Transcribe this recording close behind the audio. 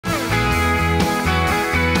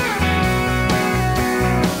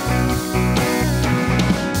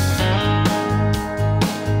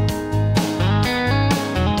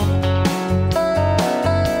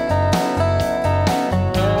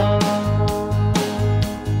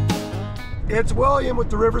It's William with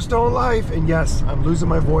the Riverstone Life, and yes, I'm losing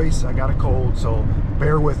my voice. I got a cold, so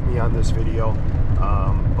bear with me on this video.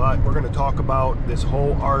 But we're going to talk about this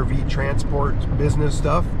whole RV transport business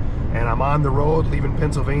stuff, and I'm on the road leaving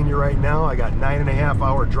Pennsylvania right now. I got 9.5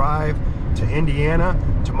 hour drive to Indiana.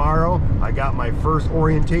 Tomorrow I got my first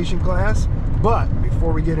orientation class. But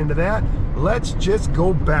before we get into that, let's just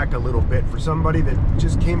go back a little bit for somebody that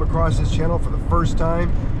just came across this channel for the first time.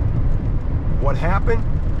 What happened?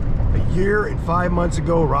 A year and 5 months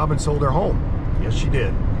ago, Robin sold her home. Yes, she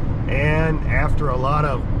did. And after a lot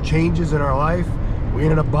of changes in our life, we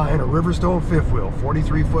ended up buying a Riverstone fifth wheel,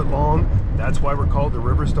 43 foot long. That's why we're called the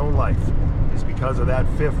Riverstone Life. It's because of that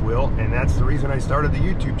fifth wheel, and that's the reason I started the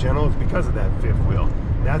YouTube channel, is because of that fifth wheel.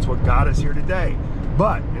 That's what got us here today.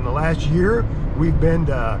 But in the last year, we've been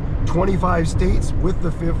to 25 states with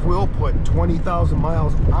the fifth wheel, put 20,000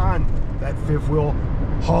 miles on that fifth wheel,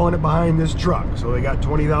 hauling it behind this truck. So they got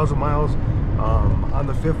 20,000 miles on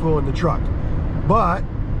the fifth wheel in the truck. But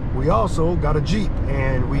we also got a Jeep,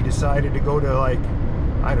 and we decided to go to, like,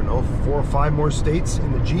 I don't know, 4 or 5 more states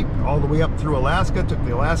in the Jeep, all the way up through Alaska, took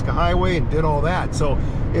the Alaska Highway and did all that. So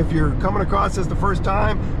if you're coming across this the first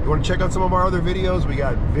time, you want to check out some of our other videos. We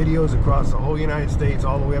got videos across the whole United States,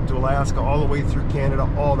 all the way up to Alaska, all the way through Canada,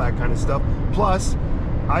 all that kind of stuff. Plus,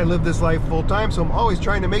 I live this life full time, so I'm always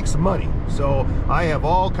trying to make some money. So I have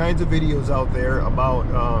all kinds of videos out there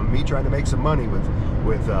about me trying to make some money with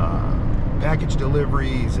package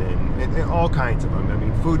deliveries and all kinds of them. I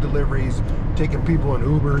mean, food deliveries, taking people in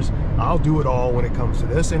Ubers. I'll do it all when it comes to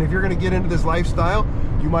this. And if you're going to get into this lifestyle,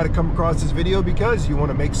 you might have come across this video because you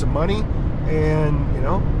want to make some money, and you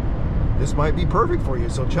know, this might be perfect for you.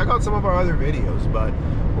 So check out some of our other videos. But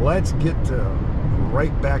let's get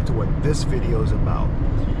right back to what this video is about.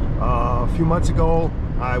 A few months ago,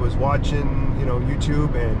 I was watching, you know,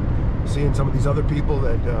 YouTube and seeing some of these other people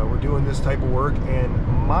that were doing this type of work, and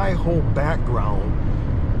my whole background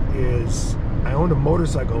is I owned a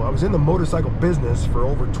motorcycle. I was in the motorcycle business for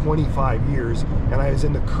over 25 years, and I was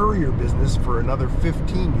in the courier business for another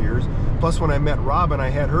 15 years. Plus, when I met Robin, I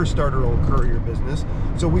had her start her own courier business.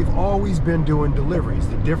 So we've always been doing deliveries.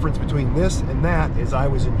 The difference between this and that is I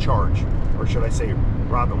was in charge, or should I say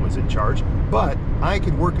Robin was in charge. But I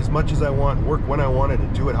could work as much as I want, work when I wanted,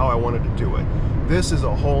 and do it how I wanted to do it. This is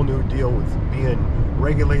a whole new deal with being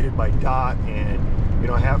regulated by DOT, and you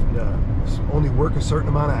know, having to only work a certain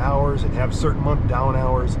amount of hours and have certain month down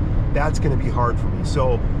hours. That's going to be hard for me.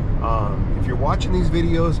 So if you're watching these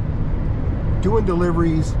videos, doing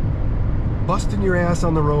deliveries, busting your ass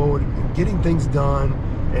on the road, and getting things done,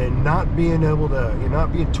 and not being able to, you're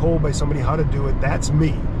not being told by somebody how to do it, that's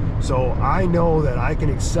me. So I know that I can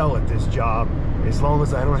excel at this job as long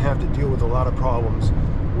as I don't have to deal with a lot of problems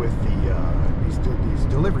with these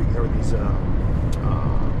delivery, or these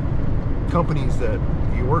companies that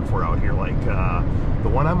you work for out here. Like the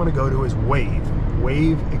one I'm going to go to is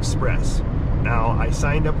Wave Express. Now, I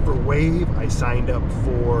signed up for Wave, I signed up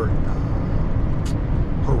for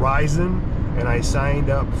Horizon, and I signed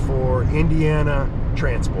up for Indiana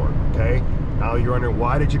Transport. Okay, now you're wondering,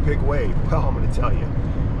 why did you pick Wave? Well, I'm going to tell you.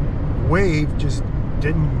 Wave just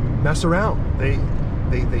didn't mess around. They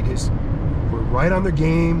just were right on their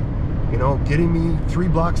game. You know, getting me 3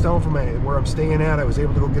 blocks down from where I'm staying at, I was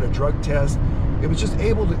able to go get a drug test. It was just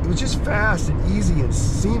fast and easy and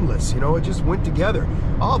seamless. You know, it just went together.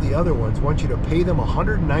 All the other ones want you to pay them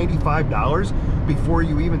 $195 before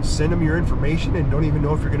you even send them your information, and don't even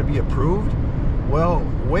know if you're going to be approved. Well,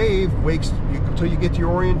 Wave waits until you get to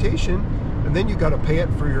your orientation, and then you got to pay it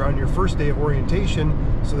for on your first day of orientation,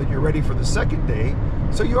 so that you're ready for the second day.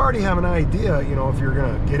 So you already have an idea, you know, if you're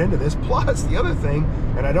gonna get into this. Plus, the other thing,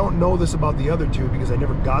 and I don't know this about the other two because I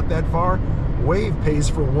never got that far, Wave pays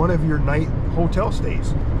for one of your night hotel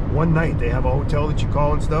stays. One night, they have a hotel that you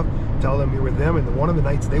call and stuff, tell them you're with them, and one of the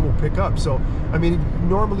nights they will pick up. So, I mean,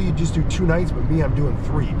 normally you just do 2 nights, but me, I'm doing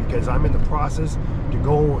 3 because I'm in the process to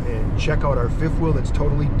go and check out our fifth wheel that's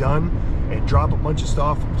totally done, and drop a bunch of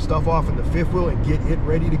stuff off in the fifth wheel and get it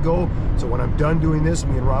ready to go. So when I'm done doing this,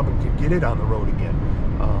 me and Robin can get it on the road again.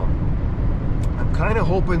 I'm kind of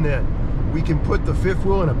hoping that we can put the fifth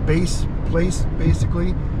wheel in a base place,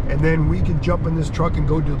 basically, and then we can jump in this truck and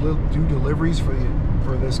go do deliveries for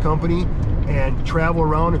this company, and travel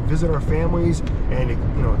around and visit our families, and you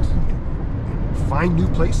know, find new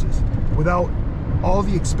places without all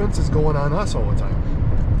the expenses going on us all the time.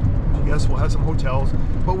 Yes, we'll have some hotels,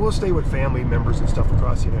 but we'll stay with family members and stuff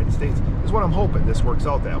across the United States, is what I'm hoping. This works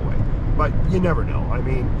out that way, but you never know. I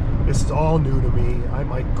mean, This is all new to me. I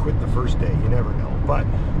might quit the first day, you never know. But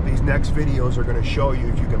these next videos are going to show you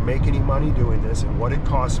if you can make any money doing this and what it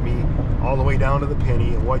costs me all the way down to the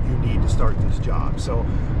penny and what you need to start this job. So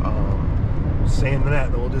saying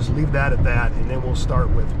that, we'll just leave that at that, and then we'll start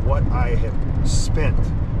with what I have spent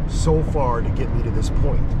so far to get me to this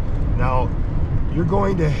point. Now, you're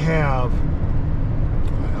going to have,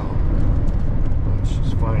 well, let's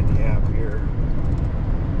just find the app here.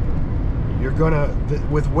 You're gonna,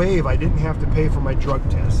 with Wave, I didn't have to pay for my drug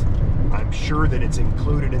test. I'm sure that it's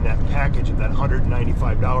included in that package of that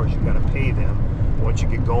 $195 you gotta pay them once you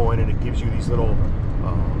get going, and it gives you these little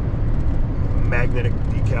magnetic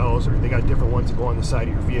decals, or they got different ones that go on the side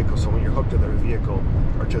of your vehicle, so when you're hooked to their vehicle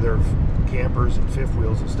or to their campers and fifth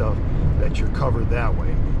wheels and stuff, that you're covered that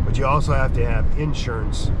way. But you also have to have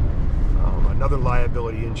insurance, another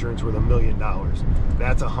liability insurance worth $1 million.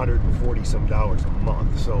 That's $140 some a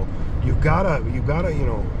month. So you've gotta, you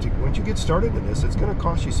know, once you get started in this, it's gonna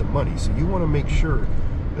cost you some money. So you want to make sure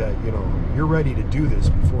that, you know, you're ready to do this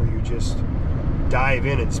before you just dive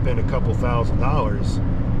in and spend a couple $1,000s,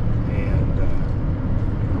 and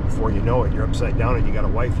before you know it, you're upside down and you got a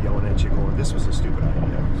wife yelling at you going, this was a stupid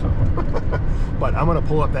idea. So but I'm gonna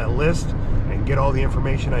pull up that list and get all the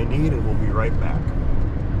information I need, and we'll be right back.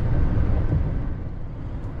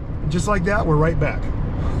 Just like that, we're right back.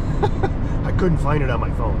 I couldn't find it on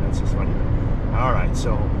my phone. That's just funny. All right,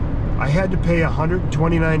 so I had to pay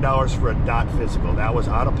 $129 for a DOT physical. That was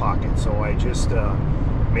out of pocket. So I just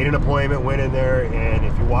made an appointment, went in there, and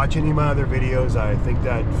if you watch any of my other videos, I think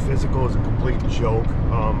that physical is a complete joke.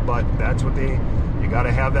 But that's what you got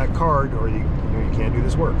to have that card, or you can't do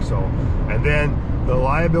this work. So, and then the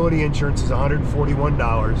liability insurance is $141.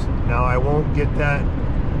 Now I won't get that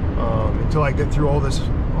until I get through all this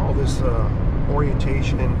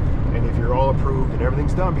orientation, and if you're all approved and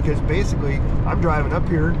everything's done, because basically I'm driving up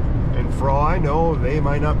here, and for all I know, they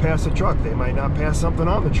might not pass the truck, they might not pass something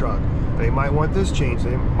on the truck, they might want this changed,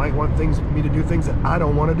 they might want me to do things that I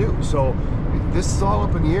don't want to do. So this is all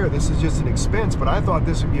up in the air. This is just an expense, but I thought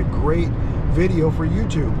this would be a great video for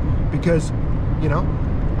YouTube, because, you know,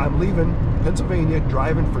 I'm leaving Pennsylvania,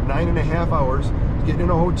 driving for 9.5 hours, getting in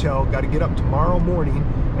a hotel, got to get up tomorrow morning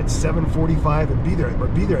at 7:45 and be there at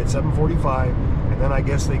 7:45, and then I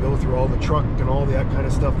guess they go through all the truck and all that kind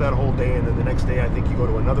of stuff that whole day, and then the next day I think you go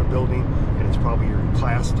to another building, and it's probably your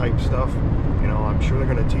class type stuff. You know, I'm sure they're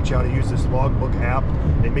going to teach you how to use this logbook app.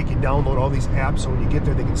 They make you download all these apps, so when you get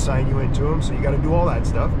there they can sign you into them, so you got to do all that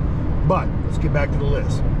stuff. But let's get back to the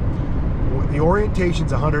list. The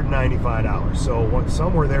orientation's $195, so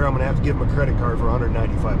somewhere there I'm going to have to give them a credit card for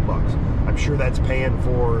 $195. I'm sure that's paying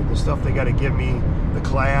for the stuff they got to give me, the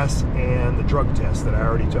class and the drug test that I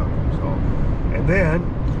already took. So, and then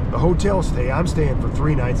the hotel stay, I'm staying for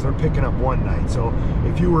 3 nights, they're picking up 1 night. So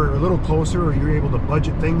if you were a little closer, or you're able to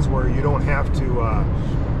budget things where you don't have to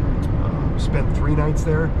spend 3 nights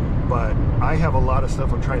there, but I have a lot of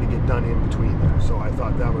stuff I'm trying to get done in between there, so I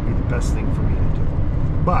thought that would be the best thing for me to do.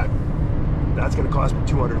 But that's going to cost me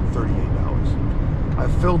 $238. I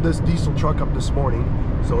filled this diesel truck up this morning,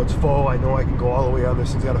 so it's full. I know I can go all the way on.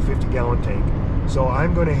 This thing's got a 50-gallon tank. So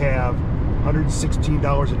I'm going to have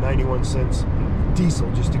 $116.91 in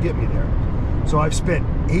diesel just to get me there. So I've spent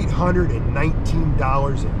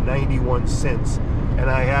 $819.91, and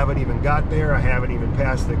I haven't even got there. I haven't even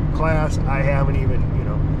passed the class. I haven't even, you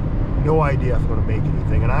know, no idea if I'm going to make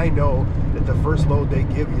anything. And I know that the first load they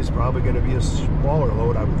give you is probably going to be a smaller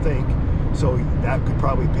load, I would think. So that could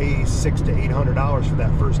probably pay $600 to $800 for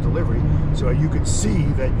that first delivery. So you could see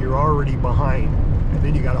that you're already behind, and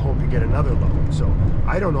then you got to hope you get another load. So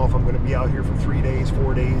I don't know if I'm going to be out here for 3 days,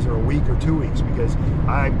 4 days, or a week or 2 weeks, because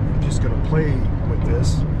I'm just going to play with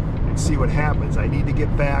this and see what happens. I need to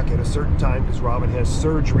get back at a certain time because Robin has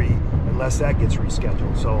surgery unless that gets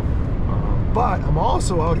rescheduled. So, but I'm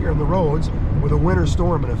also out here on the roads with a winter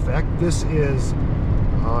storm in effect. This is,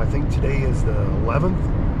 I think today is the 11th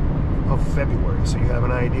of February, so you have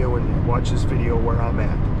an idea when you watch this video where I'm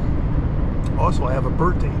at. Also, I have a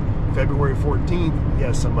birthday, February 14th.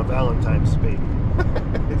 Yes, I'm a Valentine's baby.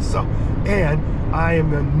 So, and I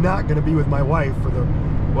am not going to be with my wife for the,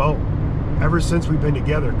 well, ever since we've been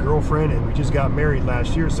together, girlfriend, and we just got married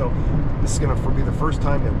last year, so this is going to be the first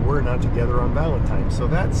time that we're not together on Valentine's. So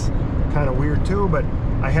that's kind of weird too, but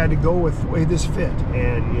I had to go with the way this fit,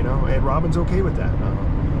 and you know, and Robin's okay with that.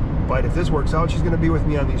 But if this works out, she's going to be with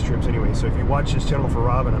me on these trips anyway. So if you watch this channel for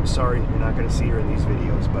Robin, I'm sorry you're not going to see her in these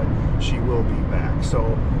videos, but she will be back.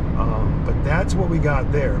 So, but that's what we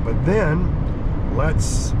got there. But then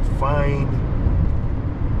let's find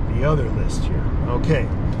the other list here. Okay,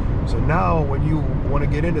 So now when you want to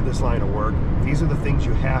get into this line of work, these are the things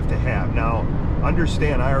you have to have. Now,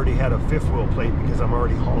 understand I already had a fifth wheel plate because I'm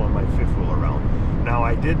already hauling my fifth wheel around. Now,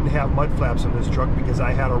 I didn't have mud flaps on this truck because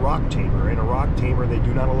I had a rock tamer. In a rock tamer, they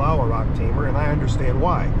do not allow a rock tamer, and I understand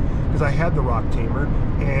why. Because I had the rock tamer,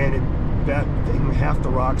 and that thing, half the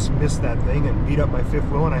rocks missed that thing and beat up my fifth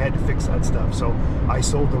wheel, and I had to fix that stuff. So I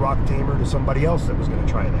sold the rock tamer to somebody else that was going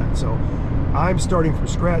to try that. So I'm starting from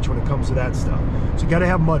scratch when it comes to that stuff. So you got to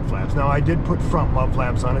have mud flaps. Now, I did put front mud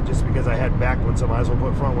flaps on it just because I had back ones, so I might as well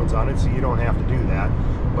put front ones on it, so you don't have to do that.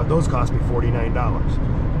 But those cost me $49.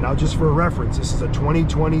 Now, just for a reference, this is a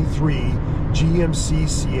 2023 GMC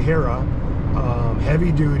Sierra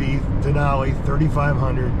heavy duty Denali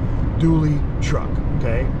 3500 dually truck,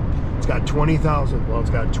 okay? It's got 20,000, well, it's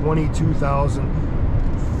got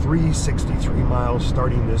 22,363 miles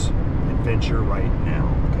starting this adventure right now,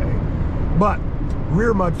 okay? But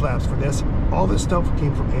rear mud flaps for this, all this stuff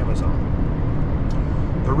came from Amazon.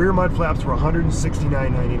 The rear mud flaps were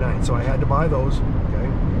 $169.99, so I had to buy those, okay?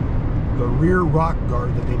 The rear rock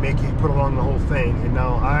guard that they make you put along the whole thing, and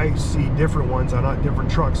now I see different ones on different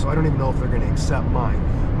trucks, so I don't even know if they're going to accept mine.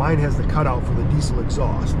 Mine has the cutout for the diesel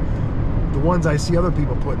exhaust. The ones I see other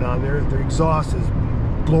people putting on there, their exhaust is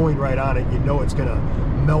blowing right on it. You know it's going to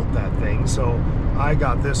melt that thing. So I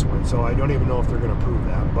got this one. So I don't even know if they're going to prove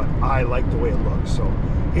that, but I like the way it looks. So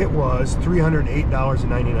it was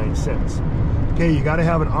 $308.99. Okay, you got to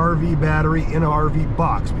have an RV battery in an RV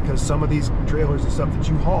box because some of these trailers and stuff that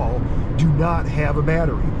you haul do not have a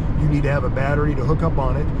battery. You need to have a battery to hook up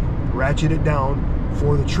on it, ratchet it down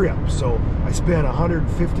for the trip. So I spent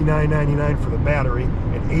 $159.99 for the battery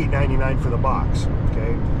and $8.99 for the box.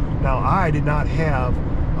 Okay, now I did not have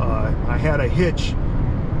I had a hitch.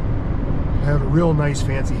 I have a real nice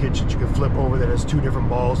fancy hitch that you can flip over that has two different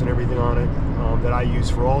balls and everything on it that I use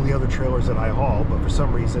for all the other trailers that I haul, but for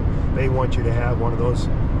some reason they want you to have one of those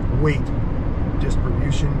weight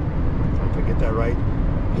distribution, if I get that right,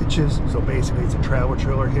 hitches. So basically it's a travel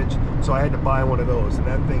trailer hitch. So I had to buy one of those, and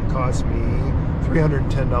that thing cost me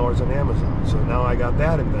 $310 on Amazon. So now I got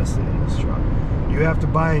that invested in this truck. You have to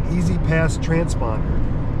buy an Easy Pass transponder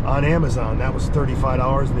on Amazon. That was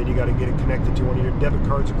 $35, and then you got to get it connected to one of your debit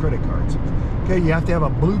cards or credit cards. Okay, you have to have a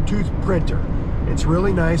Bluetooth printer. It's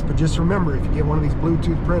really nice, but just remember, if you get one of these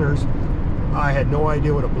Bluetooth printers, I had no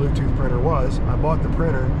idea what a Bluetooth printer was. I bought the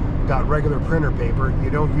printer, got regular printer paper. You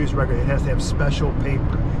don't use regular, it has to have special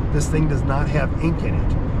paper. This thing does not have ink in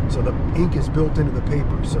it, so the ink is built into the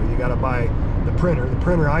paper, so you got to buy the printer. The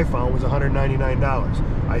printer I found was $199.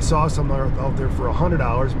 I saw some out there for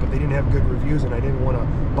 $100, but they didn't have good reviews, and I didn't want to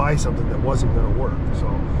buy something that wasn't going to work. So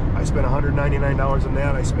I spent $199 on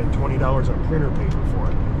that. I spent $20 on printer paper for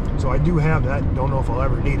it. So I do have that. Don't know if I'll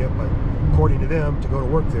ever need it, but according to them, to go to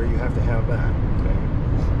work there, you have to have that. Okay.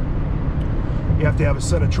 You have to have a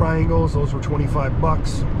set of triangles. Those were 25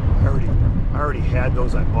 bucks. I already had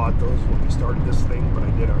those. I bought those when we started this thing, but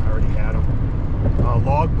I already had them.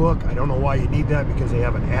 Logbook, I don't know why you need that because they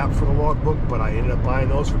have an app for the logbook, but I ended up buying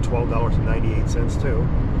those for $12.98 too.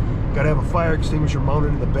 Got to have a fire extinguisher mounted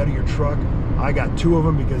in the bed of your truck. I got two of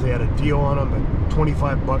them because they had a deal on them, but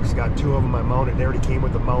 25 bucks, got two of them. I mounted, they already came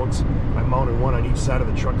with the mounts. I mounted one on each side of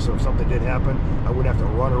the truck, so if something did happen, I wouldn't have to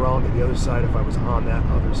run around to the other side if I was on that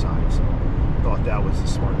other side. So I thought that was the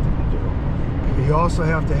smart thing to do. You also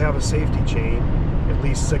have to have a safety chain, at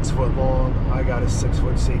least 6 foot long. I got a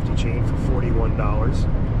 6-foot safety chain for $41.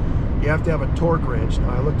 You have to have a torque wrench.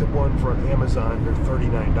 Now, I looked at one for on Amazon, they're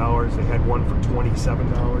 $39. They had one for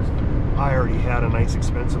 $27. I already had a nice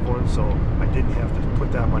expensive one, so I didn't have to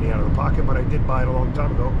put that money out of the pocket, but I did buy it a long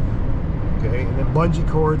time ago. Okay, and then bungee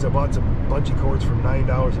cords. I bought some bungee cords for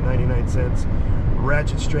 $9.99.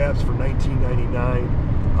 Ratchet straps for $19.99.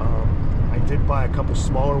 I did buy a couple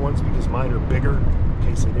smaller ones because mine are bigger. In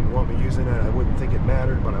case they didn't want me using it, I wouldn't think it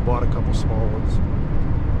mattered, but I bought a couple small ones.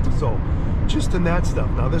 So just in that stuff.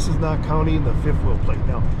 Now, this is not counting the fifth wheel plate.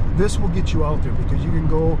 Now, this will get you out there because you can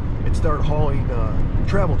go and start hauling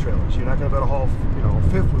travel trailers. You're not going to be able to haul,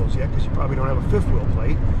 fifth wheels yet because you probably don't have a fifth wheel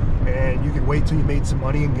plate, and you can wait till you made some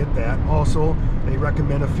money and get that. Also, they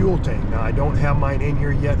recommend a fuel tank. Now, I don't have mine in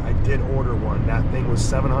here yet. I did order one. That thing was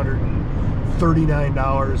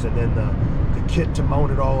 $739, and then the kit to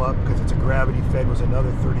mount it all up because it's a gravity fed was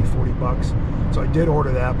another 30-40 bucks. So I did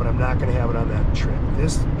order that, but I'm not going to have it on that trip.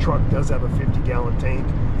 This truck does have a 50-gallon tank,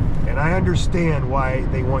 and I understand why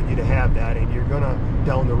they want you to have that, and you're gonna,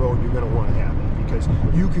 down the road, you're gonna want to have it because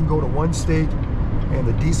you can go to one state and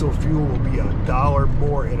the diesel fuel will be $1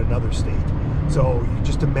 more in another state. So you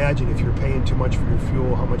just imagine if you're paying too much for your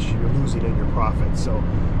fuel, how much you're losing in your profits. So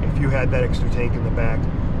if you had that extra tank in the back,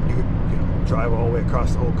 you could drive all the way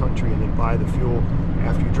across the whole country and then buy the fuel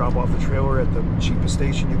after you drop off the trailer at the cheapest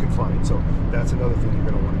station you can find. So that's another thing you're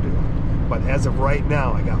going to want to do. But as of right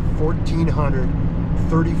now, I got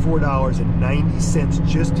 $1,434.90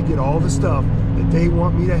 just to get all the stuff that they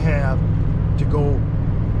want me to have to go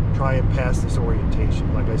try and pass this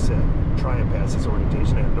orientation. Like I said, try and pass this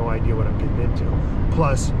orientation. I have no idea what I'm getting into.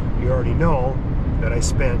 Plus, you already know that I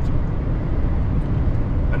spent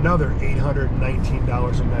another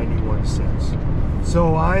 $819.91.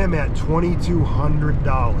 So I am at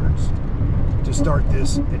 $2,200 to start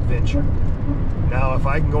this adventure. Now, if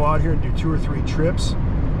I can go out here and do 2 or 3 trips,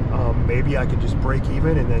 maybe I can just break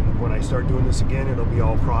even, and then when I start doing this again, it'll be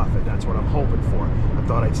all profit. That's what I'm hoping for. I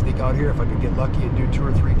thought I'd sneak out here if I could get lucky and do 2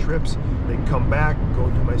 or 3 trips, then come back, go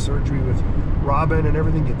do my surgery with Robin and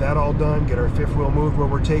everything, get that all done, get our 5th wheel moved where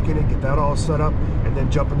we're taking it, get that all set up, and then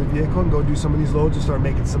jump in the vehicle and go do some of these loads and start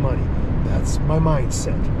making some money. That's my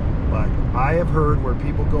mindset. But I have heard where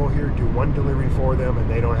people go here, do 1 delivery for them, and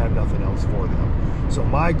they don't have nothing else for them. So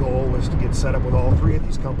my goal was to get set up with all 3 of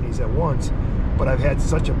these companies at once, but I've had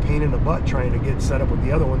such a pain in the butt trying to get set up with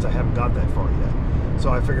the other ones, I haven't got that far yet. So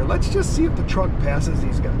I figured, let's just see if the truck passes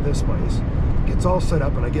these guys, this place, gets all set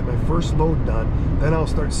up, and I get my first load done. Then I'll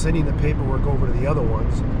start sending the paperwork over to the other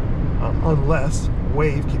ones, unless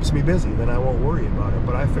Wave keeps me busy. Then I won't worry about it.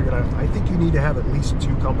 But I figured I think you need to have at least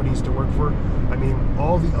 2 companies to work for. I mean,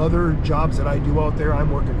 all the other jobs that I do out there, I'm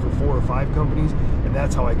working for 4 or 5 companies, and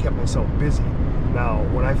that's how I kept myself busy. Now,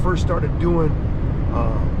 when I first started doing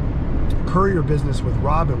courier business with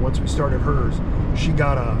Robin, once we started hers, she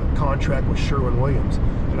got a contract with Sherwin-Williams,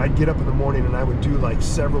 and I'd get up in the morning and I would do like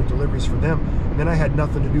several deliveries for them, and then I had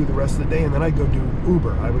nothing to do the rest of the day, and then I'd go do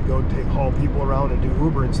Uber. I would go haul people around and do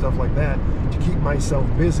Uber and stuff like that to keep myself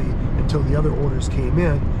busy until the other orders came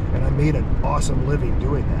in, and I made an awesome living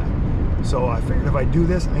doing that. So I figured if I do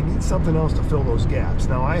this, I need something else to fill those gaps.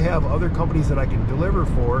 Now, I have other companies that I can deliver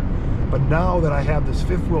for, but now that I have this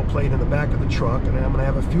 5th wheel plate in the back of the truck, and I'm going to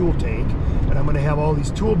have a fuel tank, and I'm going to have all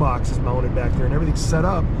these toolboxes mounted back there and everything set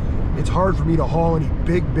up, it's hard for me to haul any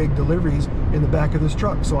big deliveries in the back of this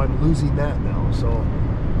truck. So I'm losing that now. So,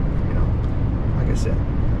 you know, like I said,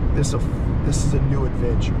 this is a new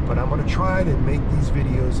adventure, but I'm going to try to make these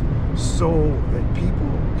videos so that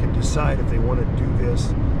people can decide if they want to do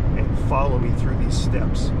this and follow me through these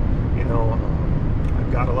steps. You know,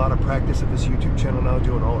 I've got a lot of practice at this YouTube channel now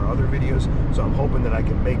doing all our other videos, so I'm hoping that I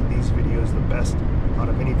can make these videos the best out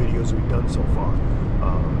of any videos we've done so far.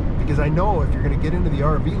 Because I know if you're going to get into the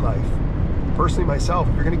RV life, personally myself,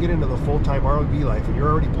 if you're going to get into the full-time RV life and you're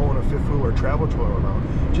already pulling a 5th wheel or travel trailer around,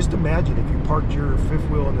 just imagine if you parked your 5th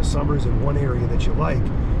wheel in the summers in one area that you like,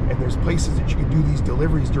 and there's places that you can do these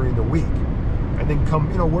deliveries during the week, and then come,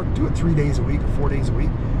 you know, do it 3 days a week or 4 days a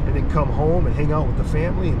week, and then come home and hang out with the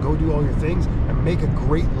family and go do all your things and make a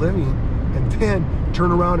great living, and then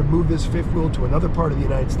turn around and move this 5th wheel to another part of the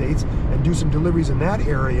United States and do some deliveries in that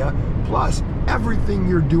area, plus everything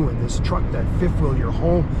you're doing, this truck, that 5th wheel, your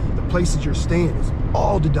home, the places you're staying, is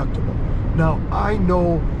all deductible. Now, I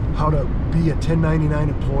know how to be a 1099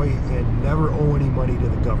 employee and never owe any money to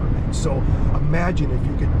the government. So imagine if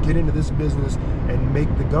you could get into this business and make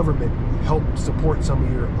the government help support some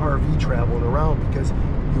of your RV traveling around, because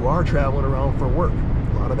you are traveling around for work.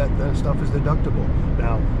 A lot of that stuff is deductible.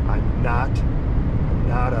 Now, I'm not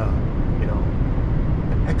a, you know,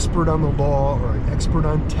 an expert on the law or an expert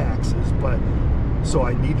on taxes, but so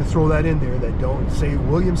I need to throw that in there, that don't say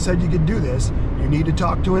William said you could do this. You need to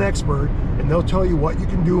talk to an expert, and they'll tell you what you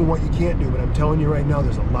can do and what you can't do. But I'm telling you right now,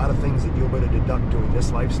 there's a lot of things that you'll be able to deduct doing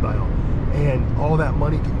this lifestyle, and all that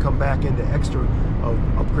money can come back into extra of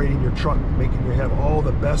upgrading your truck, making you have all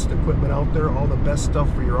the best equipment out there, all the best stuff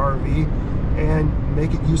for your RV, and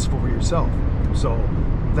make it useful for yourself. So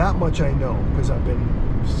that much I know, because I've been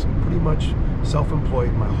pretty much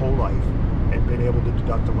self-employed my whole life and been able to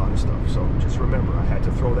deduct a lot of stuff. So just remember, I had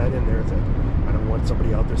to throw that in there, that I don't want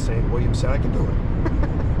somebody out there saying, William said I can do it.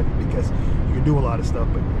 Because you can do a lot of stuff,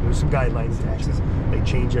 but there's some guidelines, taxes, they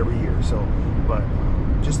change every year. So, but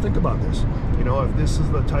just think about this. You know, if this is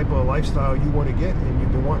the type of lifestyle you want to get and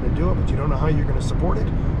you've been wanting to do it, but you don't know how you're going to support it,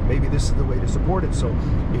 maybe this is the way to support it. So,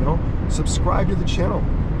 you know, subscribe to the channel,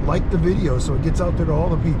 like the video so it gets out there to all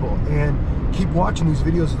the people, and keep watching these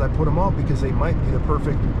videos as I put them out, because they might be the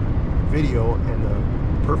perfect video and the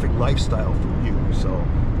perfect lifestyle for you. So,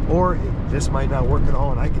 or this might not work at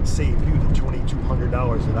all, and I can save you the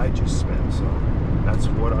 $2,200 that I just spent. So that's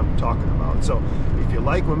what I'm talking about. So if you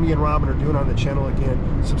like what me and Robin are doing on the channel, again,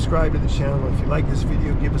 subscribe to the channel. If you like this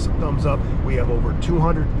video, give us a thumbs up. We have over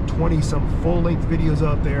 220 some full-length videos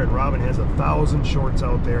out there, and Robin has 1,000 shorts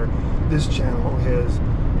out there. This channel is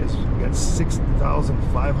We got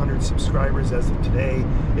 6,500 subscribers as of today.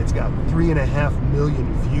 It's got 3.5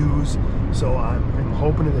 million views. So I'm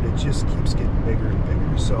hoping that it just keeps getting bigger and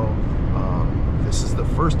bigger. So this is the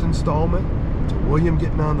first installment to William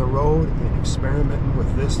getting on the road and experimenting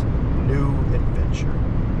with this new adventure.